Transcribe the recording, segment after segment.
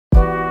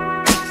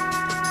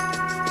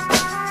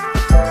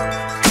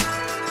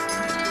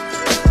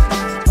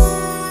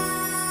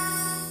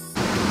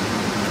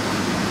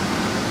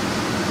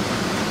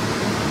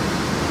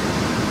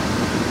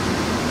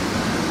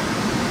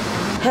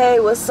Hey,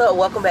 what's up?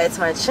 Welcome back to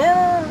my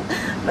channel.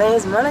 My name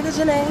is Monica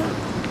Janae.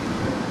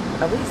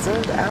 Are we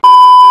zoomed out?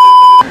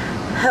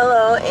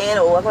 Hello and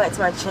welcome back to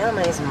my channel.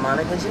 My name is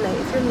Monica Janae.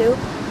 If you're new,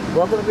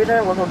 welcome to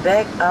return. Welcome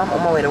back. I'm on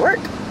my way to work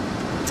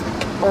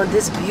on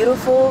this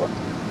beautiful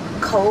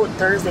cold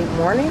Thursday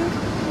morning.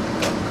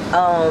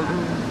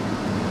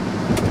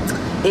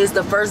 It's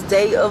the first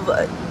day of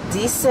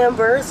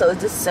December, so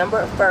it's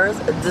December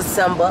 1st.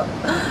 December.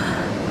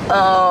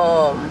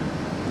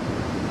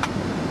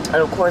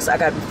 And of course I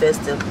gotta be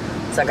festive,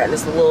 so I got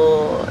this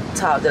little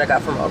top that I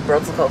got from a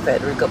Burlington Coat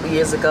Factory a couple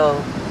years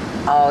ago.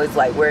 I always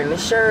like wearing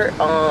this shirt,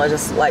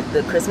 just like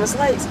the Christmas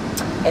lights,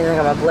 and I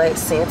got my black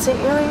Santa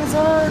earrings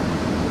on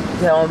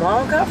that my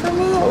mom got for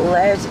me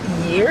last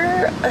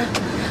year.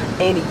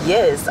 And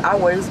yes, I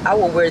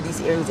will wear these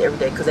earrings every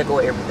day because they go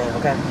with everything.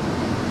 Okay,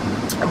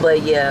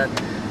 but yeah,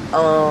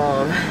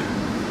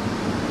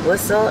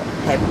 what's up?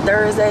 Happy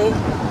Thursday.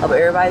 Hope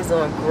everybody's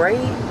doing great.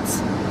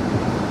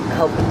 I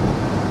hope,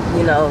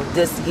 you know,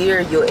 this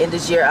year, you'll end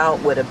this year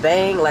out with a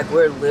bang. Like,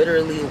 we're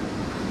literally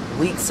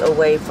weeks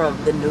away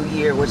from the new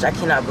year, which I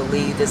cannot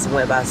believe this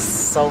went by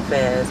so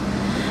fast.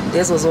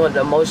 This was one of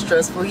the most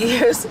stressful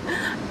years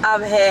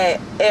I've had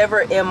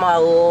ever in my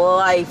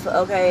life,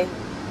 okay?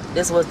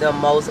 This was the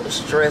most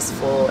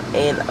stressful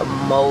and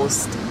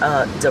most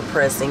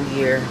depressing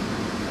year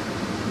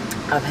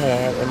I've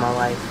had in my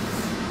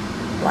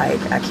life.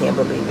 Like, I can't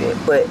believe it,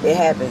 but it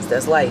happens.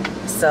 That's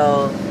life.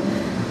 So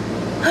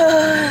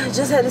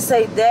just had to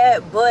say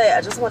that, but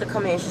I just want to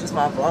come and introduce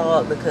my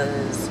vlog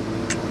because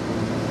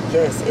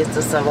yes, it's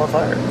December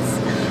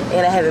 1st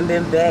and I haven't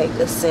been back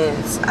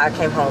since I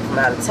came home from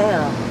out of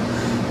town.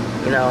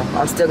 You know,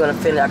 I'm still gonna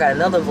finish. I got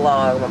another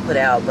vlog I'm gonna put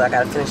out, but I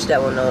gotta finish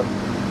that one up,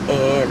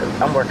 and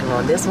I'm working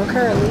on this one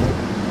currently.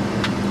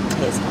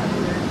 It's my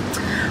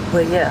hair.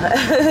 But yeah,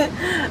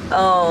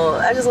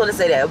 I just want to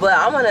say that. But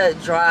I'm gonna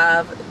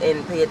drive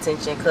and pay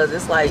attention because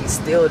it's like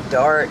still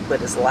dark,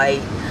 but it's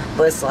light.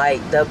 But it's like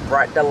the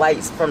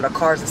lights from the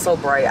cars are so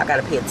bright, I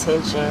gotta pay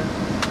attention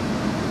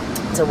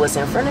to what's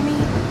in front of me.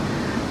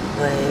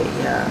 But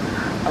yeah,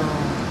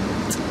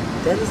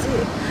 that is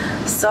it.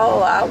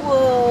 So I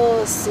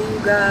will see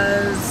you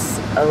guys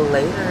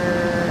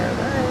later.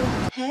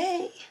 Bye.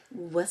 Hey,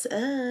 what's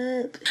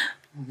up?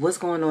 What's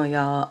going on,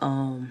 y'all?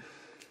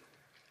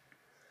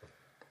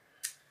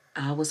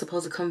 I was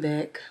supposed to come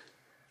back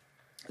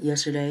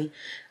yesterday.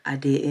 I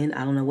didn't.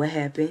 I don't know what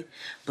happened,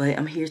 but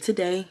I'm here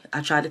today.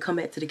 I tried to come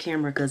back to the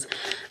camera because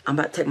I'm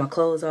about to take my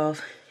clothes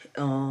off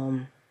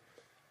and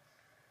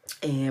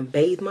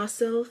bathe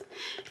myself,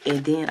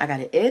 and then I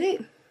gotta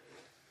edit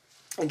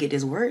and get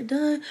this work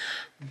done.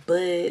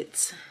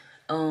 But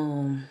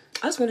I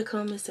just want to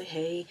come and say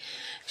hey,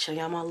 show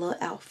y'all my little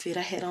outfit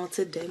I had on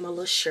today, my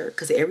little shirt,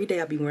 because every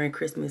day I be wearing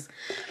Christmas.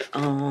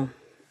 I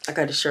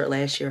got the shirt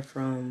last year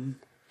from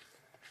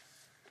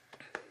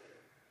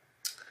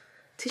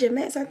TJ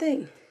Maxx, I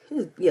think.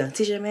 Yeah,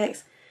 TJ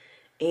Maxx.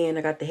 And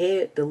I got the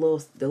head, the little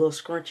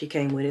scrunchie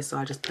came with it, so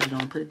I just put it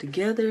on, put it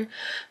together.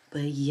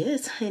 But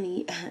yes,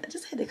 honey, I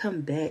just had to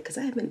come back because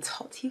I haven't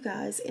talked to you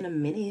guys in a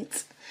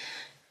minute,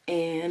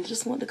 and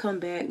just want to come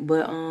back.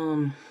 But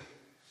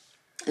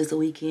it's the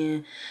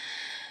weekend.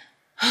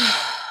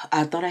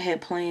 I thought I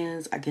had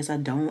plans. I guess I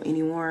don't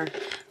anymore.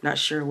 Not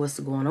sure what's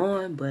going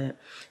on, but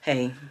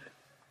hey,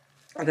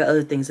 I got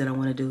other things that I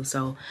want to do,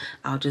 so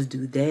I'll just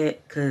do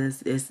that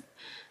because it's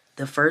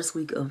the first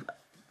week of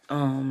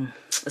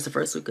it's the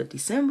first week of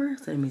December,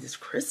 so that means it's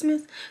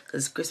Christmas,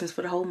 because it's Christmas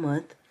for the whole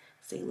month.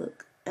 See,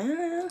 look,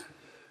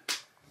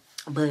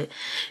 but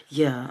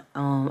yeah,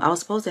 I was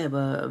supposed to have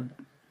a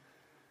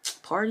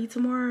party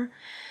tomorrow.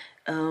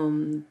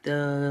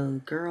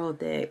 The girl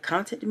that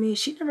contacted me,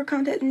 she never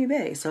contacted me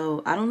back,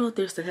 so I don't know if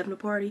they're still having a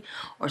party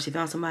or she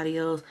found somebody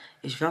else.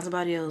 If she found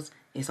somebody else,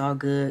 it's all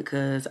good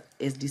because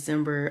it's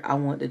December. I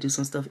want to do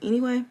some stuff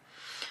anyway,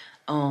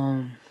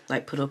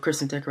 like put up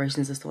Christmas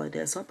decorations and stuff like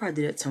that, so I'll probably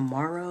do that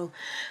tomorrow.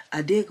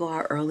 I did go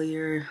out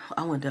earlier.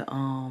 I went to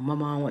my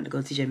mom wanted to go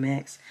to TJ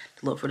Maxx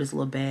to look for this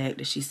little bag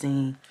that she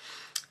seen,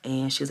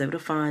 and she was able to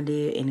find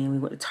it, and then we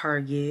went to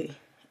Target.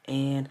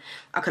 And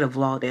I could have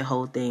vlogged that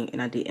whole thing,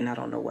 and I didn't. I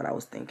don't know what I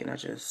was thinking. I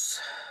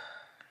just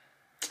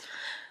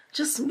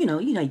you know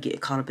you get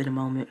caught up in the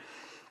moment.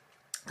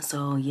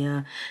 So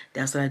yeah,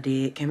 that's what I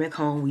did. Came back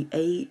home, we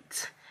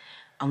ate.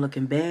 I'm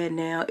looking bad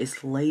now.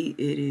 It's late.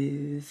 It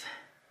is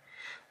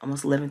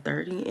almost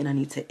 11:30, and I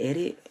need to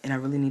edit, and I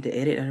really need to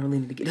edit. I really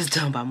need to get this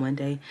done by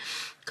Monday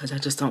because I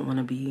just don't want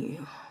to be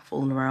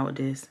fooling around with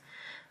this.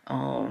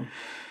 I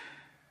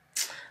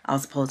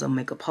was supposed to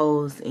make a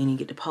post and you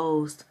get the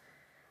post.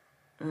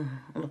 I'm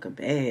looking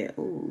bad.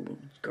 Ooh,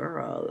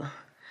 girl.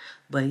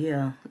 But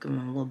yeah, look at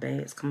my little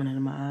bags coming out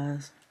of my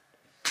eyes.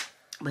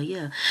 But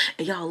yeah,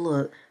 and y'all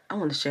look, I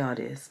want to show y'all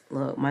this.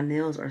 Look, my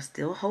nails are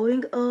still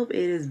holding up.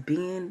 It has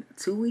been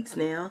 2 weeks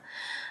now.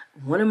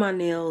 One of my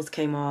nails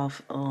came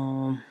off.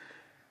 I'm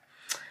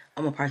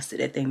gonna probably sit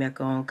that thing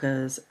back on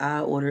because I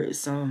ordered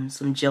some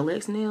Gel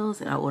X nails,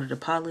 and I ordered a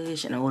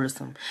polish, and I ordered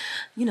some,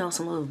 you know,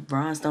 some little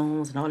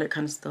rhinestones and all that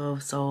kind of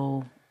stuff.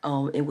 So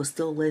It was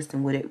still less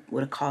than what it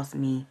would have cost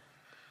me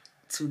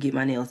to get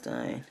my nails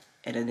done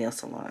at a nail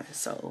salon.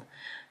 So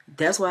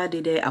that's why I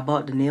did that. I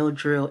bought the nail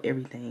drill,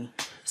 everything.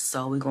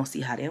 So we're gonna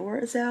see how that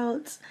works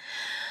out.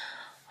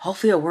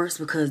 Hopefully it works,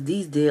 because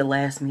these did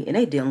last me and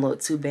they didn't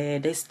look too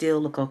bad. They still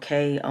look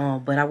okay.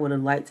 But I would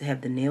have liked to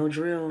have the nail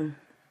drill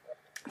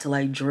to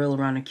like drill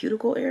around the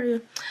cuticle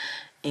area,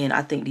 and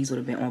I think these would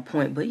have been on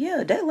point. But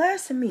yeah, that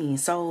lasted me.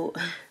 So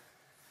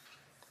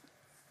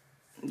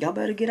y'all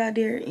better get out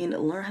there and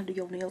learn how to do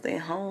your nails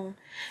at home.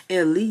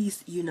 At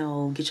least, you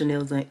know, get your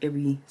nails done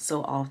every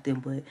so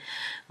often. But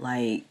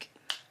like,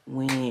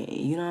 when,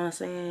 you know what I'm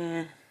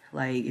saying,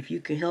 like, if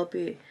you can help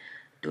it,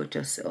 do it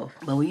yourself.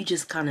 But when you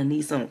just kind of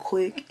need something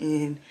quick,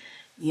 and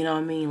you know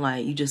what I mean,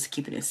 like, you just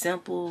keeping it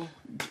simple,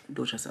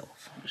 do it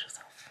yourself. Do it yourself.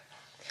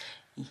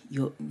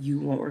 You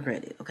won't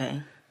regret it,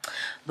 okay?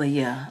 But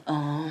yeah,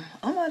 I'm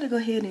about to go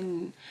ahead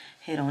and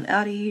head on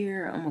out of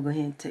here. I'm gonna go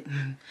ahead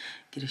and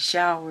get a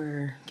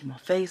shower, get my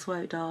face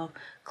wiped off,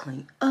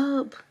 clean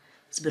up.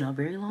 It's been a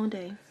very long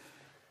day,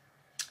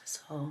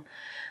 so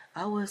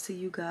I will see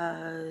you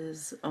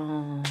guys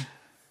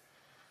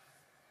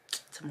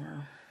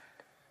tomorrow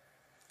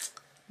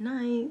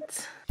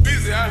night.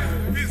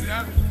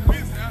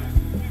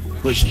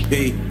 Push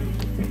P.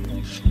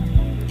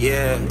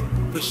 Yeah,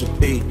 push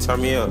P.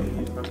 Turn me up.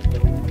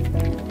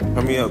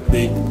 Turn me up,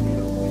 P.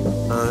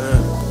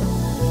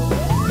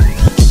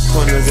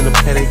 Corners in the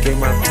paddock, get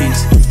my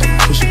piece.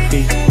 Push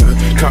P.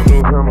 Cop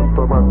new hammers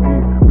for my P.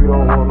 We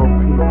don't want no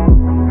peace.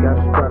 Got a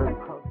spot.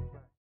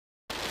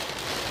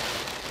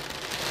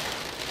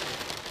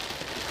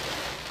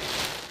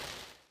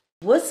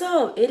 What's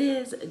up? It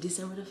is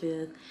December the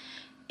 5th,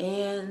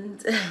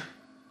 and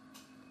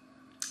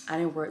I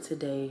didn't work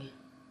today.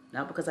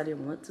 Not because I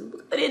didn't want to,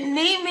 because they didn't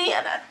need me,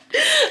 and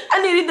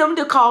I needed them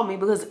to call me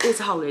because it's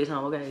holiday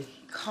time, okay?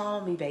 Call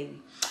me, baby.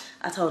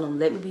 I told them,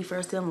 let me be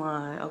first in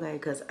line, okay?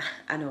 Because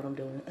I know what I'm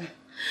doing.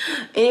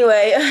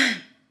 Anyway,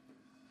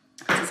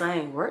 since I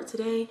ain't work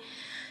today,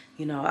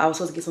 you know, I was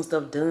supposed to get some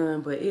stuff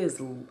done, but it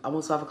is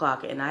almost 5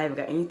 o'clock, and I haven't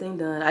got anything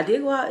done. I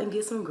did go out and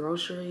get some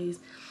groceries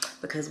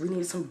because we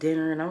needed some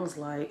dinner, and I was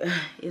like,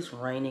 it's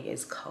raining,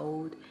 it's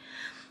cold.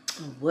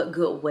 What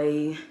good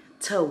way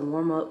to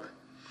warm up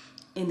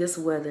in this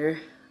weather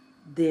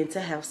than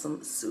to have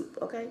some soup,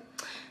 okay?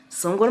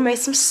 So I'm gonna make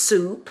some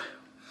soup.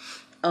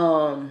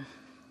 I'm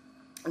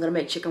gonna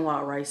make chicken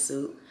wild rice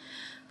soup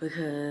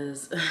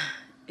because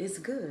it's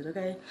good,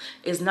 okay?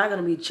 It's not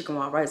gonna be chicken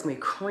wild rice, it's gonna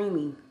be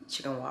creamy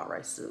chicken wild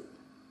rice soup.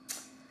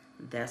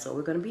 That's what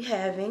we're gonna be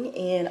having.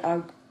 And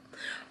I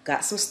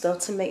got some stuff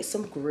to make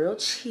some grilled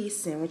cheese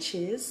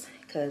sandwiches,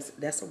 because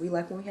that's what we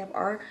like when we have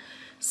our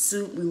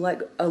soup. We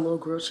like a little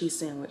grilled cheese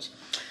sandwich.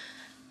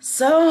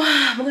 So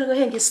I'm gonna go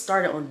ahead and get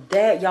started on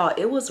that, y'all.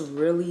 It was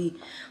really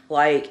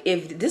like,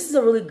 if this is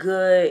a really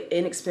good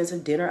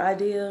inexpensive dinner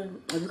idea,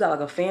 if you got like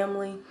a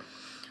family,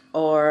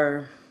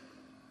 or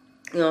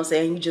you know what I'm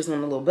saying, you just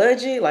want a little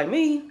budget like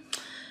me,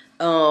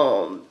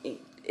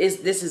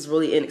 this is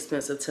really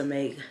inexpensive to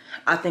make.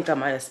 I think I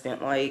might have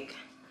spent like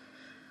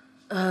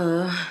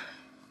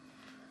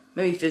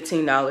maybe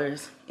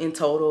 $15 in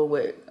total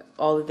with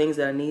all the things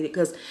that I needed,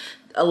 because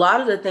a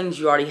lot of the things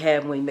you already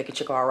have when you make a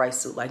chicken wild rice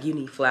soup. Like, you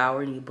need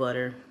flour, you need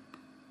butter,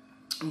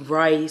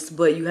 rice,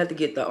 but you have to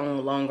get the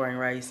long grain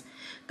rice,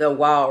 the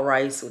wild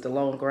rice with the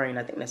long grain.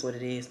 I think that's what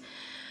it is.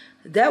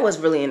 That was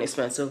really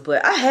inexpensive,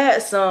 but I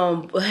had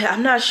some.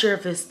 I'm not sure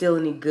if it's still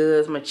any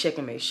good. I'm gonna check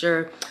and make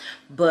sure,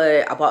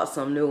 but I bought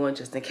some new ones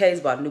just in case.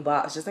 Bought a new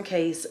box just in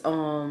case.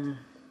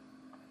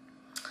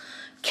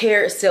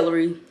 Carrot,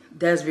 celery,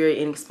 that's very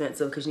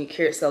inexpensive because you need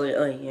carrot, celery,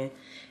 and onion.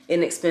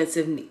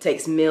 Inexpensive,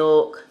 takes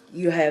milk.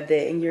 You have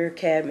that in your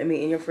cabinet,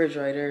 in your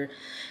refrigerator.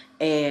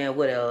 And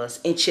what else?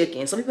 And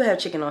chicken. Some people have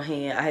chicken on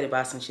hand. I had to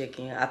buy some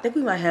chicken. I think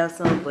we might have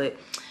some, but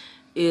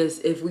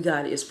if we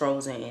got it, it's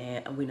frozen,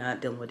 and we're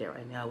not dealing with that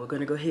right now. We're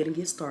gonna go ahead and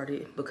get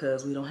started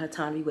because we don't have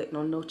time to be waiting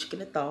on no chicken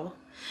to thaw.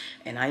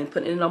 And I ain't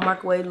putting it in no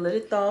microwave to let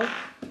it thaw.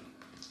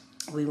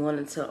 We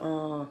wanted to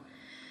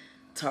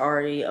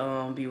already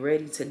be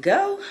ready to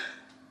go.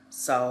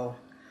 So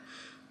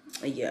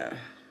yeah,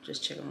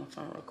 just checking my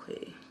phone real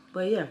quick.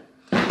 But yeah,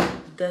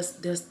 that's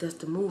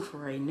the move for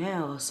right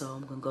now. So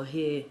I'm gonna go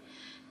ahead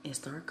and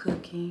start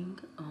cooking.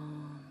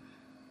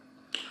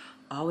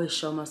 I always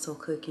show myself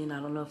cooking. I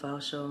don't know if I'll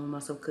show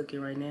myself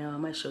cooking right now. I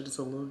might show just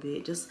a little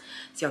bit, just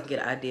so y'all can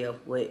get an idea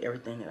of what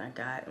everything that I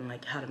got and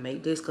like how to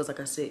make this. Cause like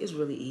I said, it's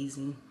really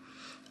easy,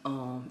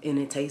 and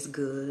it tastes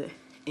good,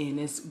 and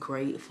it's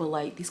great for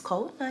like these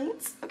cold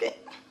nights. Okay.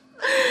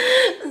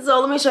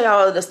 So let me show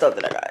y'all the stuff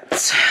that I got.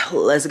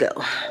 Let's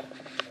go.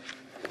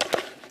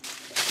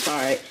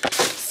 Alright,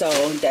 so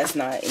that's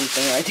not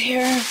anything right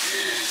there.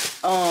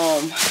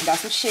 Got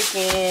some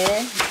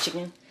chicken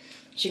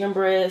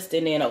breast,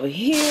 and then over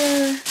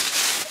here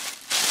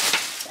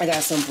I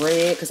got some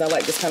bread, because I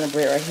like this kind of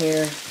bread right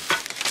here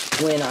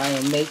when I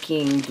am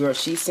making grilled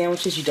cheese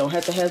sandwiches. You don't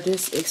have to have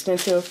this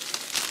expensive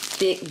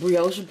thick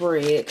brioche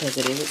bread because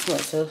it is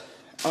expensive.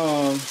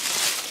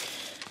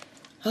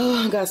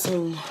 I got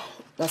some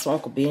That's what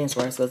Uncle Ben's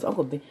right. So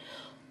Uncle Ben.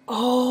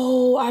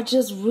 Oh, I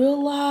just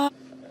realized.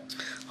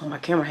 Oh, my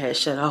camera had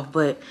shut off.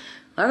 But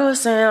like I was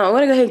saying, I'm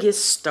gonna go ahead and get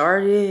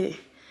started.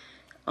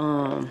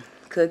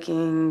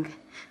 Cooking.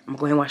 I'm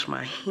going to wash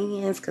my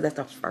hands because that's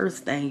the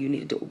first thing you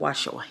need to do.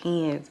 Wash your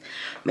hands.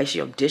 Make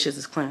sure your dishes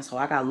is clean. So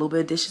I got a little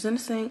bit of dishes in the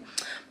sink.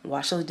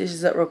 Wash those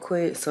dishes up real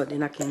quick so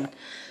then I can,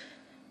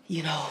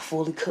 you know,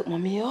 fully cook my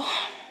meal.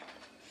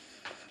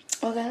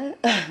 Okay.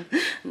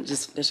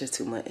 That's just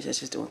too much. That's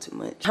just doing too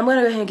much. I'm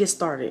gonna go ahead and get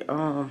started.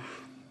 I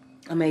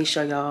may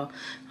show y'all.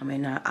 I may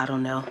not. I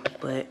don't know.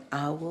 But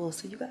I will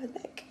see you guys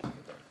back.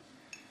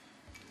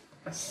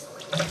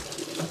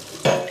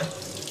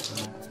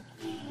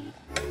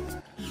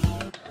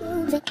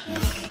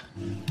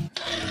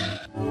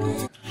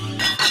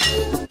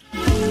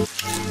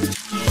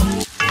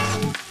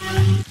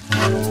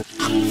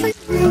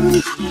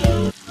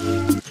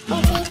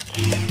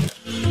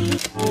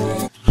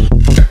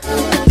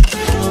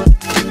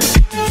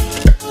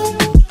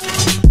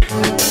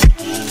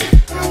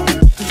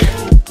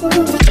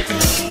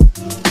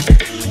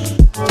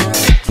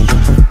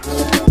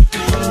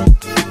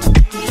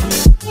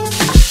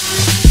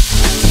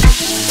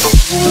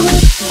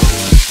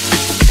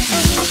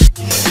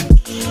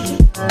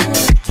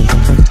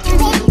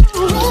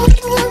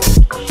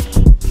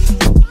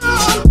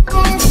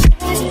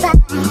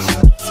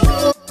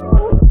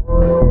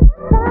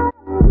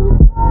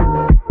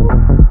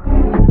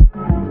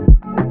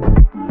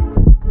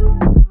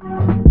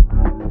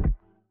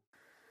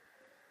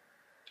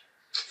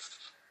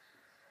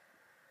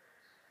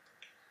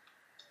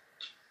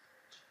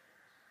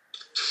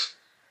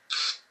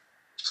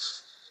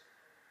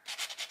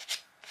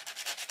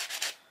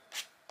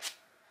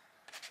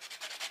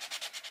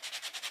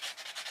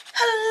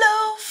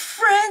 Hello,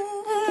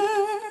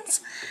 friends.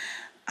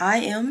 I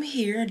am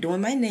here doing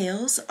my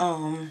nails.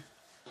 Y'all,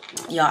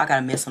 I got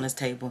a mess on this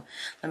table.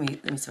 Let me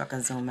see if I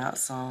can zoom out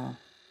some.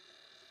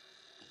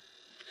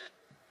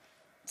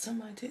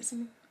 Somebody texting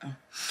me? Oh.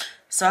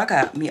 So I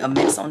got me a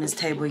mess on this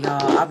table,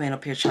 y'all. I've been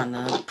up here trying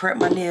to prep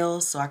my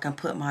nails so I can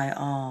put my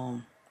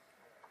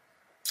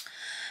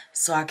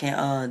so I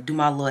can do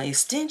my little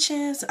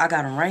extensions. I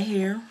got them right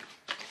here.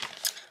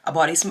 I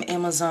bought these from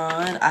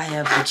Amazon. I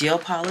have the gel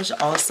polish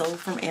also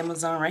from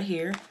Amazon right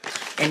here.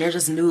 And they're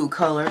just nude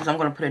colors. I'm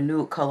going to put a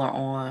nude color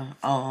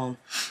on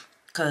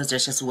because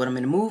that's just what I'm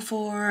in the mood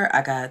for.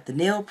 I got the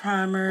nail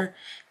primer.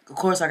 Of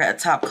course, I got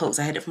top coats.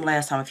 I had it from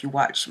last time. If you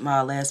watched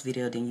my last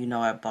video, then you know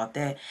I bought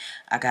that.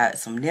 I got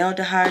some nail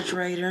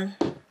dehydrator.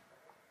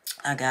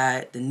 I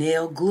got the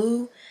nail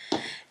glue.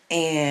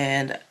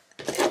 And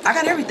I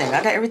got everything.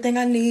 I got everything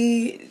I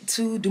need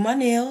to do my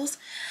nails.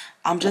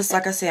 I'm just,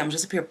 like I said, I'm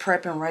just up here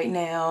prepping right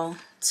now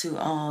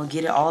to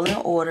get it all in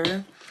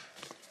order.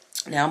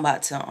 Now I'm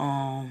about to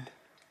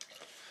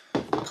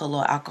put a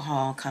little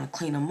alcohol, kind of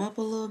clean them up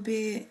a little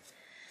bit.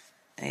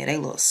 And they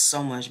look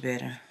so much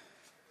better.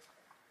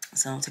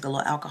 So I'm gonna take a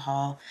little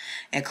alcohol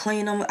and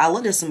clean them. I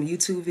looked at some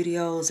YouTube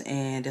videos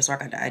and that's where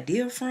I got the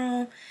idea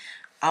from.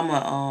 I'm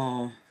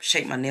gonna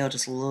shake my nail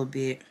just a little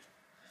bit.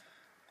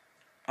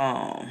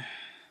 Probably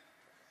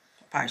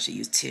should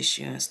use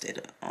tissue instead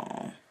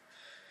of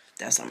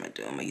that's what I'm gonna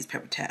do. I'm gonna use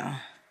paper towel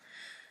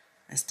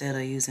instead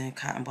of using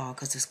cotton ball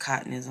because this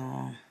cotton is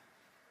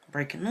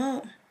breaking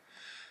up.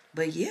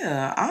 But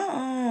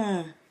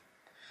yeah,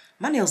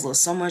 my nails look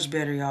so much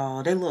better,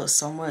 y'all. They look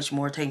so much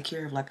more taken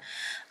care of. Like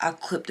I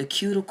clipped the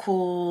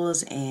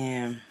cuticles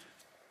and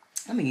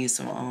let me use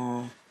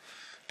some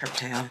paper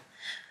towel.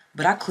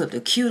 But I clipped the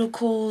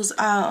cuticles.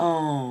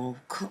 I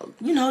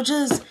you know,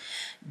 just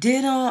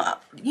did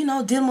you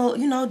know, did a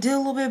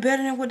little bit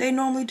better than what they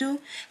normally do.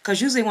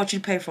 Cause usually they want you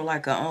to pay for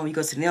like a you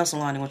go to the nail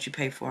salon, they want you to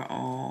pay for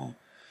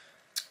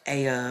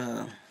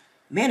a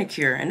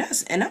manicure, and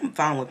I'm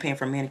fine with paying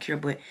for a manicure,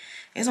 but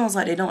it's almost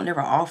like they don't never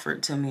offer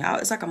it to me.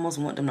 It's like I almost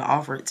want them to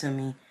offer it to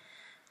me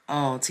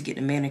to get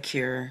the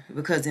manicure,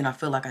 because then I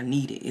feel like I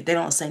need it. If they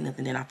don't say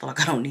nothing, then I feel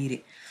like I don't need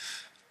it.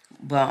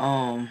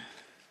 But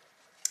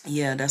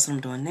yeah, that's what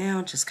I'm doing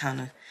now. Just kind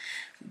of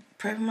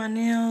prepping my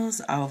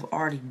nails. I've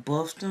already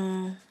buffed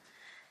them.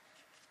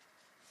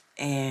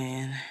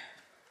 And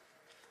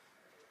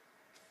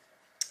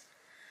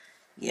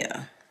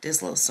yeah,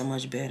 this looks so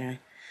much better.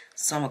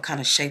 So I'm going to kind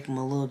of shape them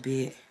a little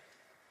bit.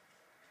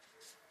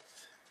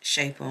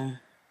 Shape them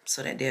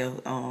so that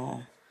they'll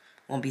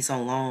won't be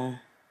so long.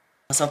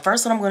 So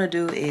first what I'm going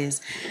to do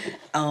is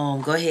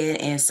go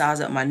ahead and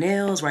size up my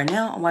nails. Right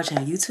now I'm watching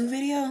a YouTube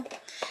video.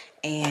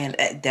 And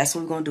that's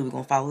what we're going to do. We're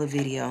going to follow the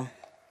video.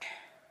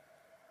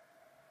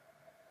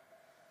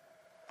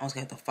 I was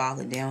going to have to file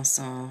it down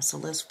some. So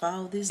let's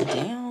file this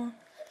down.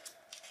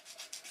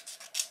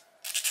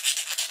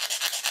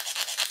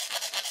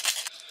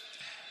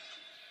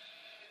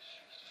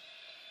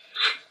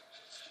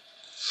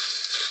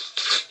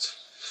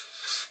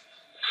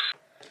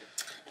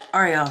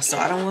 Alright, y'all. So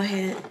I done went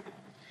ahead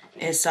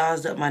and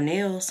sized up my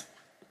nails.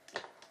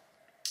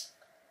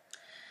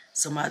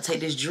 So I'm going to take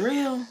this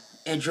drill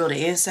and drill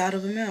the inside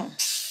of them out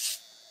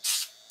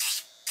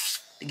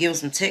to give them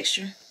some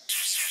texture.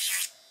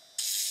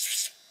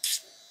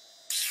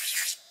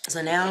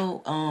 So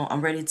now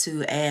I'm ready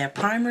to add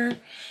primer.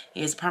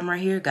 Here's primer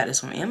right here. Got this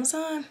from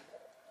Amazon.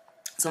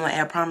 So I'm going to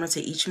add primer to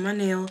each of my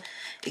nail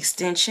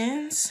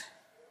extensions.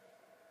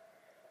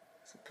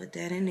 So put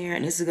that in there.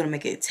 And this is going to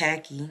make it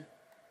tacky.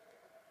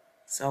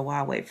 So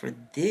while I wait for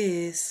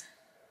this,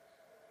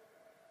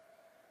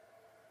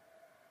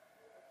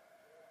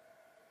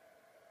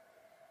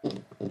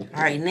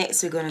 alright,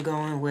 next we're going to go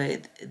in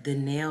with the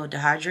nail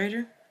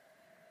dehydrator.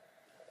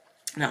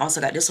 And I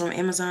also got this from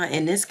Amazon.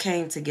 And this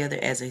came together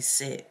as a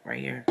set right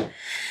here.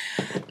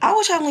 I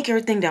will try to link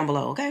everything down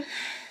below, okay?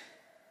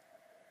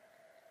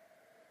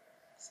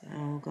 So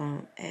I'm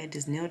going to add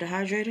this nail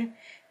dehydrator.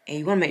 And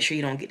you want to make sure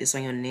you don't get this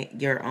on your neck,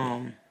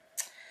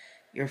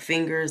 your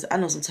fingers. I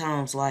know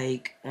sometimes,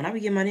 like, when I be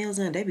getting my nails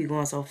done, they be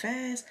going so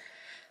fast.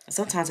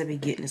 Sometimes I be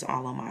getting this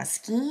all on my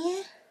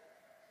skin.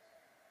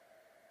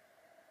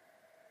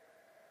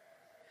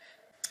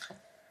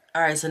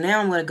 Alright, so now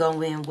I'm going to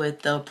go in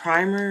with the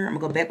primer. I'm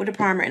going to go back with the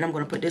primer, and I'm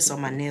going to put this on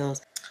my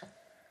nails.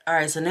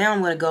 Alright, so now I'm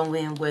going to go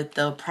in with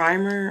the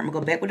primer. I'm going to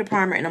go back with the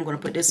primer, and I'm going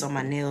to put this on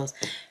my nails.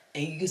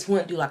 And you just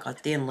want to do like a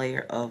thin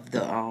layer of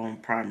the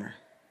primer.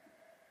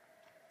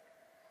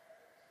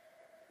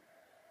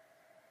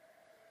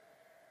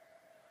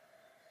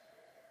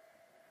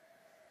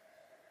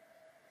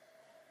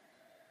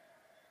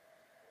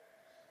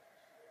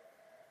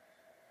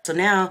 So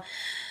now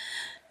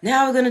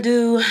we're going to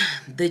do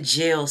the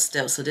gel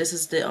step. So this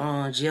is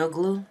the gel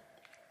glue.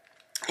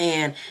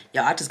 And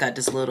y'all, I just got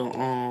this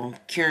little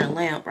curing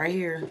lamp right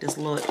here. This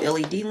little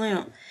LED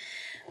lamp.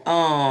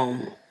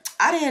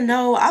 I didn't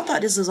know. I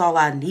thought this was all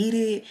I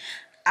needed.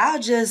 I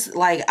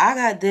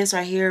got this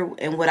right here.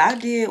 And what I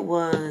did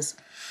was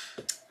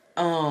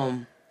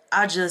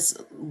I just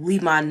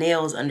leave my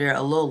nails under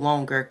a little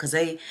longer, because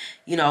they,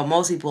 you know,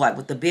 most people, like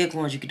with the big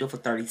ones, you can do it for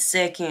 30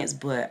 seconds,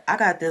 but I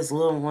got this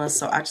little one,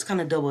 so I just kind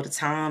of double the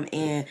time.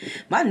 And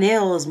my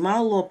nails, my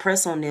little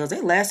press-on nails, they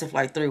lasted for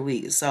like 3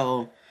 weeks.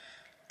 So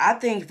I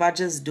think if I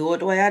just do it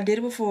the way I did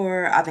it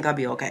before, I think I'll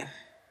be okay.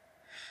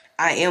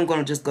 I am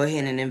going to just go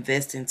ahead and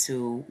invest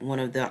into one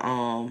of the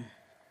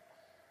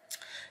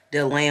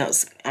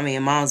lamps. I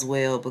mean, might as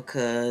well,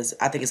 because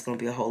I think it's going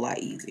to be a whole lot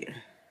easier.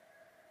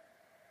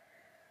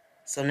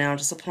 So now I'm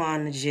just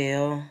applying the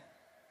gel.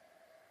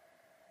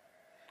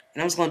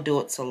 And I'm just going to do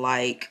it to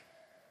like...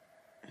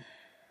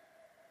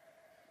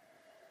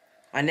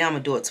 Right now I'm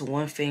going to do it to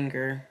one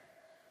finger.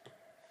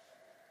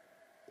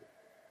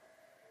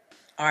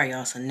 Alright,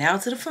 y'all. So now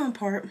to the fun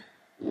part.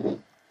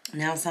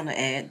 Now it's time to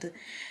add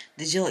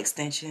the gel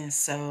extension.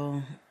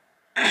 So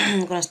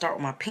I'm going to start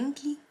with my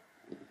pinky.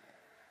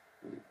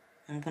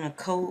 I'm going to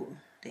coat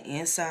the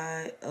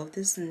inside of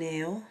this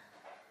nail.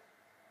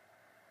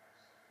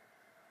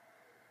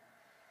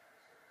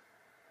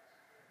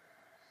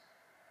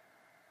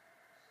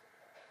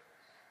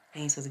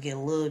 And you're supposed to get a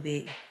little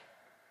bit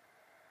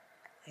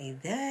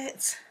like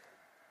that.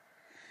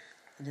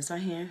 And this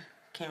right here.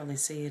 Can't really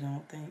see it, I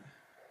don't think.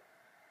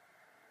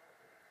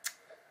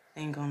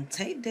 Then gonna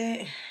take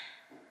that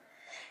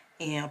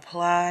and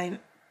apply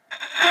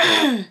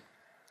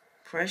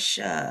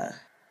pressure.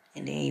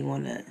 And then you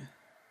wanna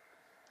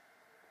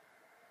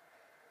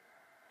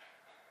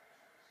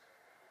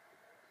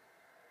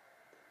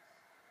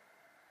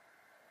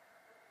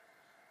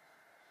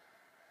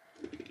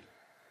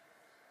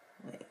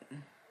wait.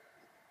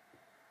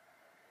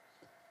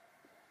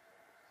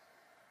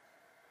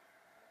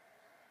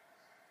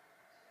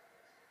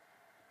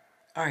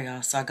 Alright,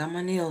 y'all, so I got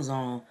my nails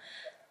on.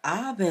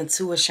 I've been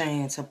too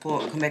ashamed to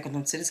come back with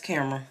them to this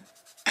camera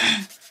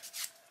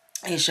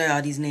and show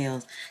y'all these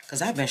nails,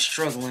 because I've been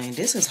struggling.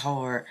 This is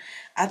hard.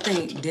 I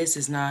think this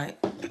is not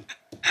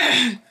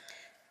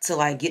to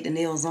like get the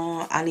nails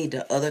on. I need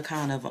the other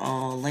kind of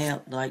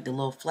lamp, like the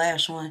little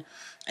flash one,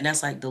 and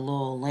that's like the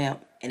little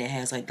lamp, and it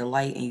has like the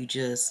light, and you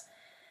just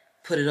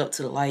put it up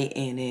to the light,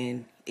 and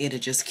then it'll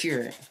just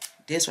cure it.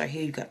 This right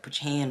here, you got to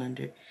put your hand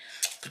under it,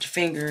 put your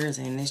fingers,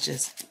 and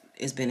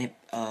it's been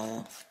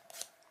a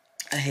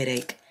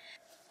headache.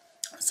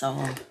 So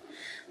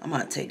I'm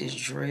gonna take this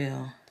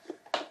drill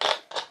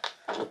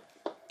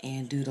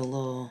and do the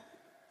little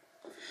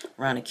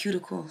around the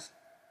cuticles.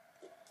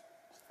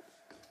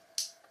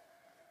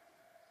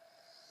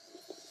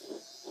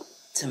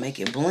 To make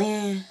it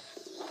blend.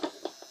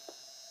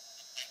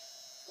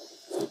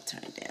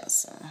 Turn it down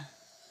some.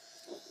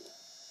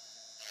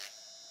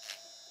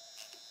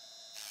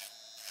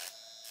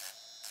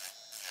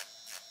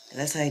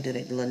 That's how you do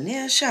that little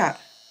nail shop.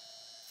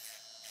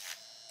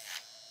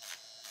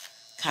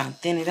 Kind of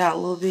thin it out a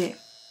little bit.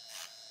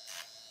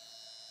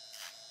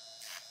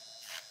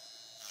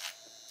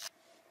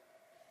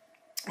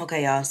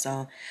 Okay, y'all,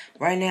 so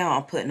right now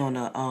I'm putting on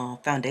a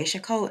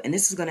foundation coat, and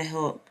this is going to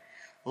help,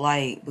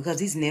 like, because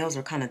these nails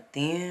are kind of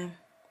thin.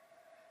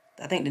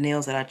 I think the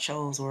nails that I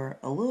chose were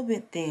a little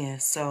bit thin,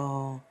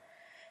 so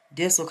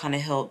this will kind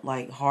of help,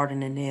 like, harden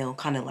the nail,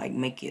 kind of, like,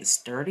 make it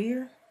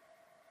sturdier.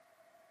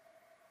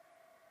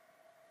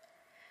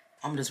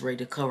 I'm just ready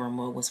to cover them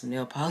up with some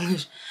nail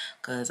polish,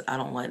 because I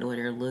don't like the way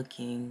they're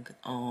looking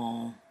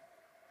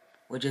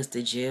with just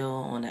the gel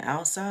on the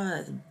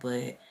outside.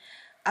 But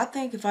I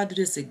think if I do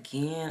this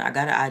again, I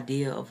got an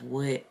idea of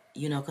what,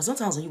 you know, because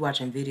sometimes when you're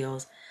watching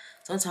videos,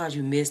 sometimes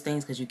you miss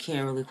things because you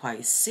can't really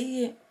quite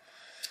see it.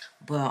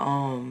 But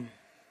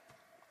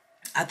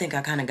I think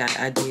I kind of got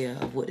an idea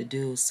of what to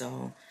do.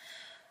 So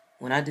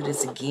when I do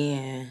this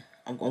again,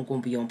 I'm going to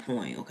be on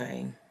point,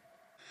 okay?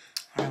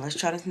 All right, let's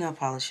try this nail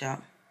polish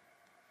out.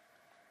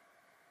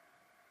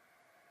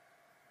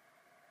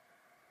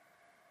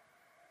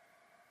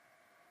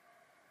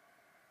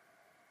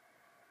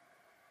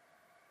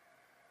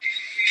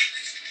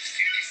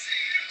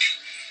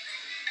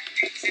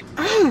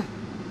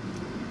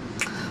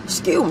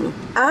 Excuse me.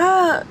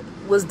 I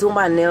was doing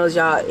my nails,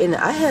 y'all, and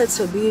I had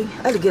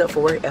to get up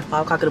for work at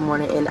 5 o'clock in the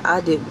morning, and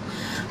I didn't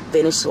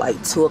finish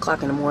like 2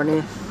 o'clock in the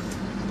morning,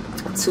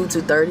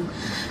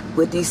 2:30,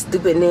 with these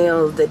stupid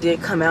nails that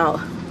didn't come out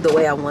the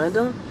way I wanted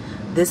them.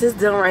 This is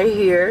done right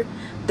here.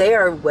 They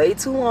are way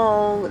too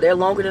long. They're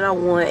longer than I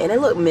want, and they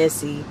look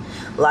messy.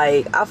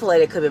 Like, I feel like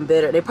they could have been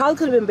better. They probably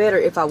could have been better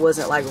if I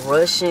wasn't like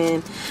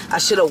rushing. I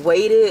should have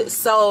waited.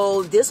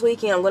 So this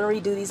weekend I'm gonna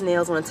redo these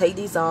nails. I'm gonna take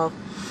these off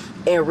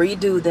and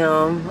redo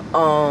them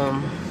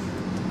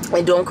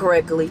and do them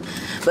correctly,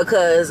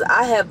 because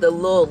I have the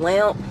little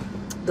lamp,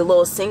 the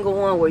little single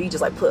one where you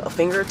just like put a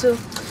finger or two,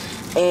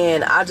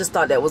 and I just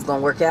thought that was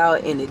gonna work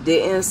out, and it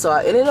didn't. So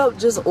I ended up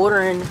just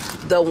ordering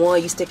the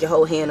one you stick your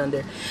whole hand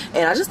under,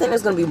 and I just think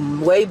that's gonna be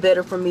way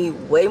better for me,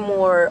 way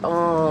more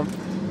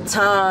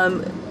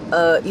time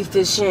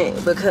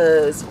efficient,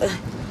 because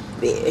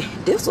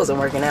this wasn't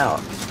working out.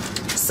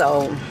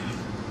 So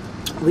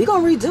we're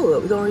gonna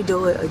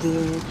redo it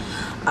again.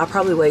 I'll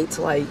probably wait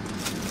till like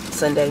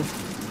Sunday.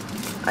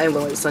 I am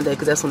gonna wait Sunday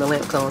because that's when the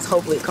lamp comes.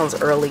 Hopefully it comes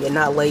early and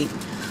not late,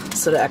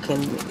 so that I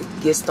can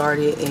get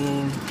started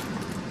and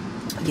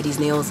get these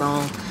nails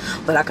on.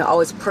 But I can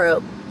always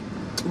prep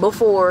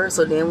before,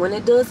 so then when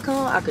it does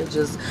come, I can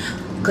just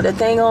put that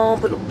thing on,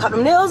 pop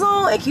them nails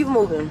on, and keep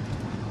moving.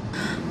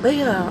 But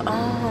yeah,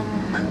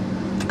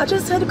 I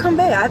just had to come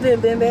back. I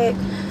haven't been back.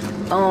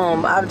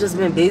 I've just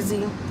been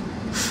busy.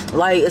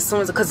 Like, as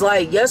soon as, cause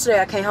like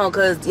yesterday I came home,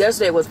 cause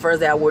yesterday was the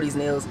first day I wore these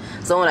nails.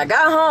 So when I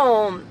got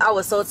home, I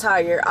was so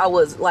tired. I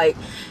was like,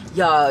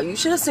 y'all, you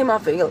should have seen my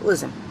face. Yo,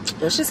 listen,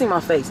 you should see my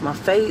face. My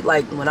face,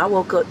 like when I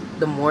woke up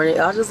the morning,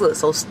 I just looked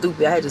so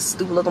stupid. I had this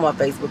stupid look on my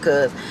face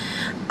because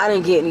I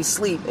didn't get any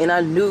sleep, and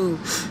I knew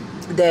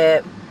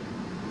that,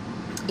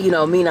 you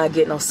know, me not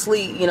getting no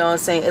sleep, you know what I'm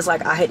saying, it's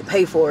like I had to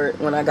pay for it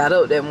when I got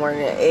up that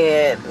morning,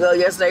 and well,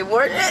 yesterday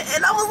morning,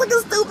 and I was looking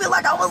stupid.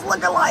 Like, I was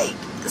looking like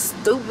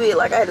stupid.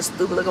 Like, I had a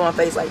stupid look on my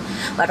face, like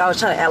I was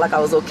trying to act like I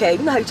was okay.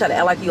 You know how you try to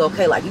act like you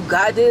okay, like you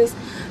got this?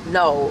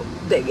 No,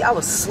 baby, I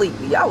was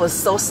sleepy. I was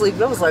so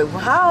sleepy. I was like,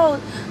 how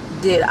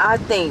did I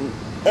think?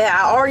 And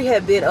I already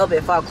had been up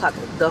at 5 o'clock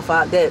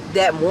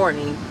that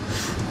morning,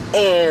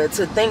 and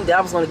to think that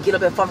I was going to get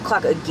up at 5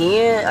 o'clock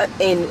again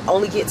and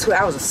only get 2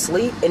 hours of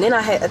sleep, and then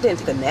I didn't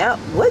take a nap.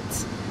 What?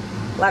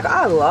 Like,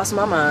 I lost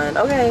my mind.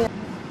 Okay,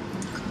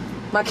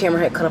 my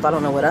camera had cut off. I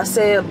don't know what I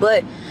said,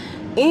 but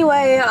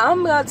anyway,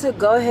 I'm about to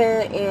go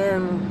ahead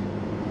and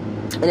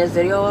end this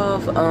video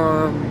off.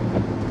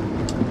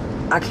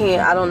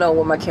 I don't know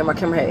what my camera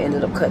had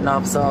ended up cutting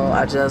off, so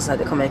I just had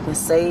to come back and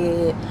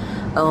say it.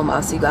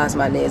 I'll see you guys in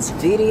my next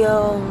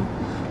video.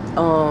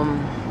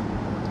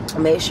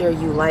 Make sure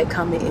you like,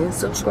 comment, and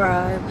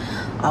subscribe.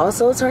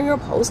 Also, turn your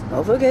post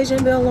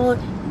notification bell on.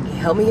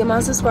 Help me get my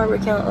subscriber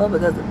count up,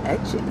 because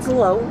that shit is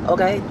low.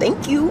 Okay,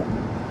 thank you.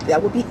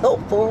 That would be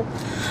helpful.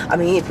 I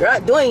mean, if you're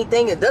not doing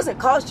anything, it doesn't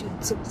cost you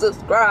to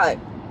subscribe.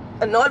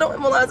 I know I don't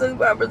have a lot of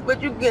subscribers,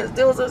 but you can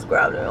still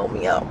subscribe to help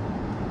me out.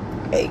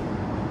 Okay,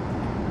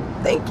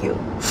 thank you.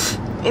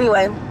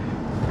 Anyway,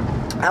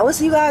 I will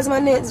see you guys in my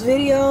next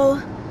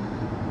video.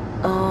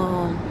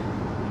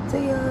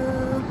 See ya.